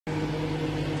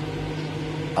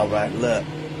Alright, look.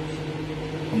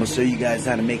 I'm gonna show you guys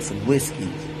how to make some whiskey,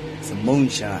 some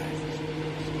moonshine.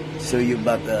 Show you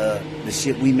about the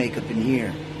shit we make up in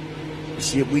here. The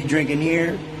shit we drink in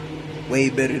here, way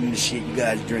better than the shit you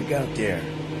guys drink out there.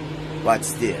 Watch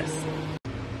this.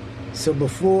 So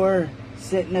before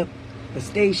setting up the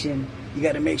station, you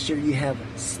gotta make sure you have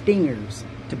stingers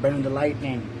to burn the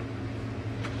lightning.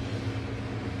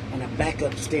 And a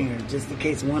backup stinger, just in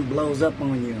case one blows up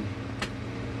on you.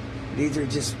 These are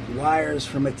just wires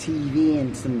from a TV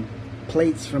and some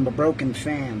plates from a broken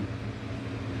fan.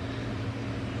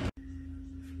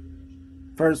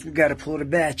 First, we gotta pull the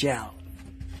batch out.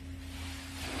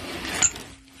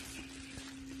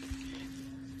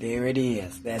 There it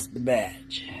is, that's the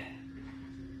batch.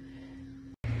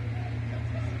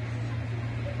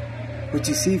 What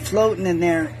you see floating in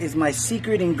there is my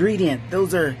secret ingredient.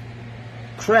 Those are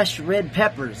crushed red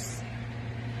peppers.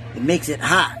 It makes it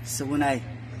hot, so when I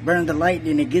burn the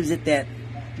lightning, it gives it that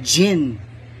gin,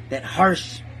 that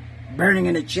harsh, burning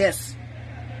in the chest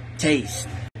taste.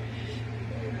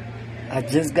 I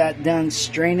just got done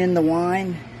straining the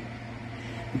wine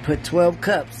and put 12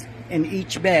 cups in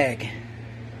each bag.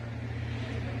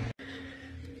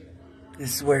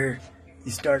 This is where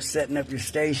you start setting up your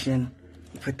station.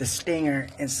 You put the stinger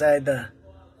inside the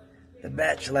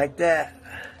batch like that.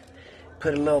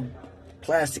 Put a little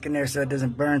plastic in there so it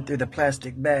doesn't burn through the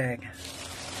plastic bag.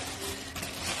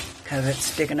 Have it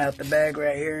sticking out the bag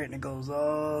right here, and it goes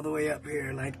all the way up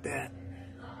here like that.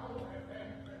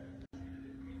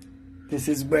 This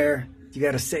is where you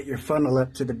got to set your funnel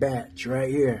up to the batch right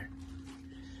here.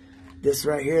 This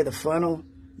right here, the funnel,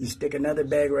 you stick another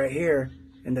bag right here,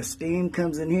 and the steam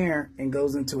comes in here and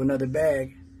goes into another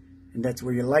bag, and that's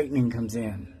where your lightning comes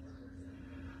in.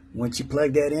 Once you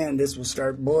plug that in, this will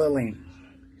start boiling,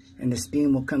 and the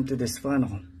steam will come through this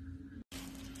funnel.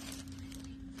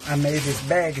 I made this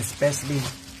bag especially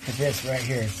for this right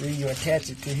here. So you attach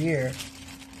it to here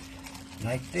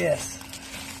like this.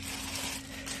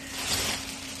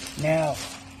 Now,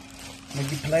 when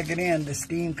you plug it in, the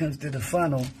steam comes through the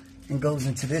funnel and goes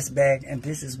into this bag, and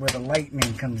this is where the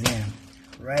lightning comes in,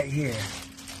 right here.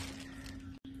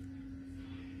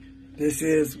 This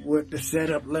is what the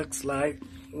setup looks like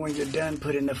when you're done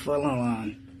putting the funnel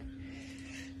on.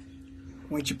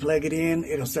 Once you plug it in,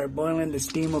 it'll start boiling, the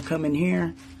steam will come in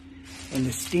here, and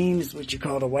the steam is what you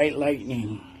call the white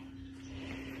lightning.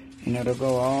 And it'll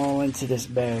go all into this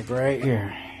bag right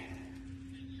here.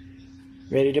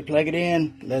 Ready to plug it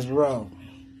in? Let's roll.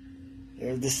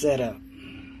 There's the setup.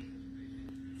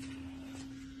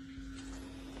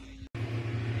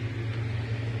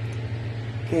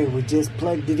 Okay, we just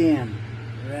plugged it in.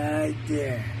 Right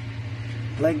there.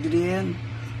 Plugged it in.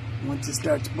 Once it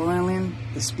starts boiling,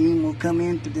 the steam will come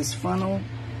in through this funnel,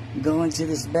 go into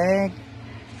this bag,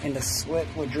 and the sweat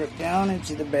will drip down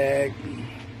into the bag,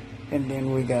 and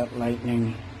then we got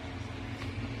lightning.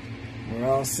 We're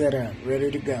all set up,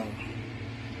 ready to go.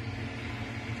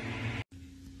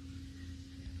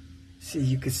 See,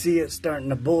 you can see it starting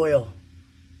to boil.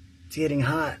 It's getting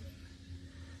hot.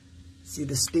 See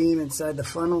the steam inside the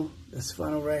funnel? This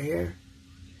funnel right here?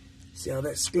 See all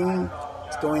that steam?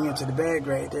 It's going into the bag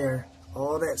right there.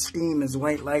 All that steam is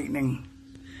white lightning.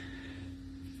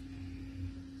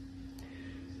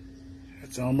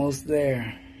 It's almost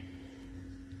there.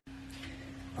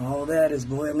 All that is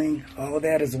boiling. All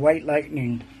that is white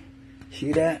lightning.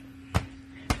 See that?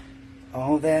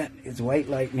 All that is white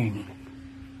lightning.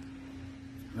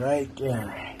 Right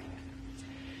there.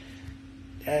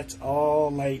 That's all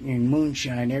lightning,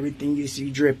 moonshine, everything you see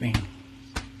dripping.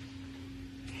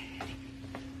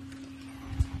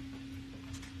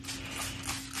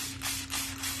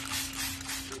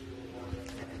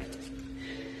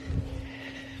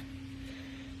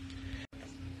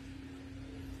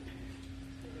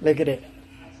 Look at it.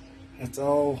 That's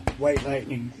all white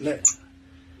lightning. Look.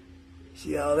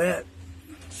 See all that?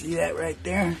 See that right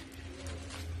there?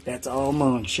 That's all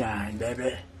moonshine,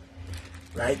 baby.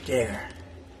 Right there.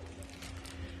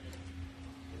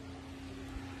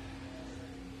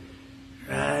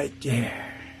 Right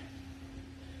there.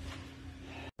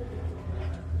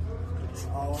 It's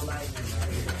all lightning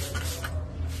right here.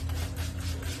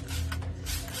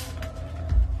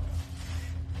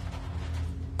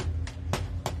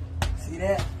 See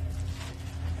that?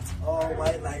 It's all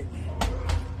white lightning.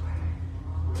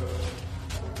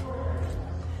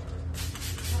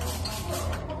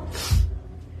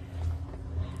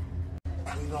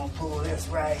 We're gonna pull this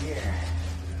right here.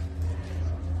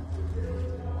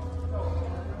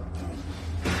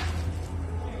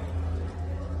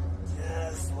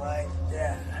 Just like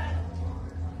that.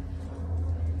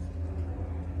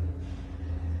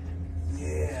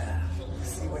 Yeah.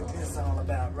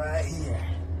 about right here.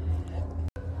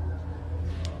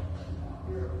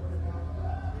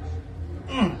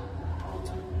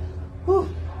 Whew.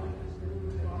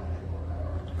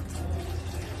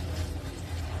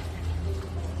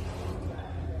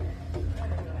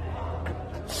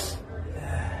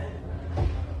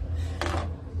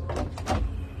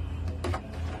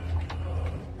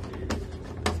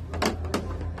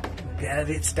 Got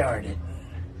it started.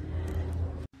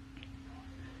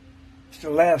 It's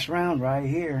the last round right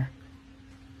here.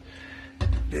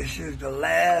 This is the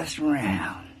last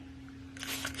round.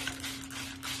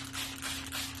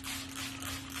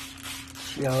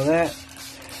 See all that?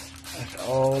 That's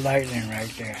all lightning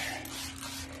right there.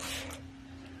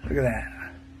 Look at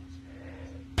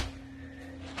that.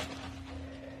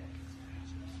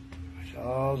 It's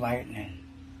all lightning.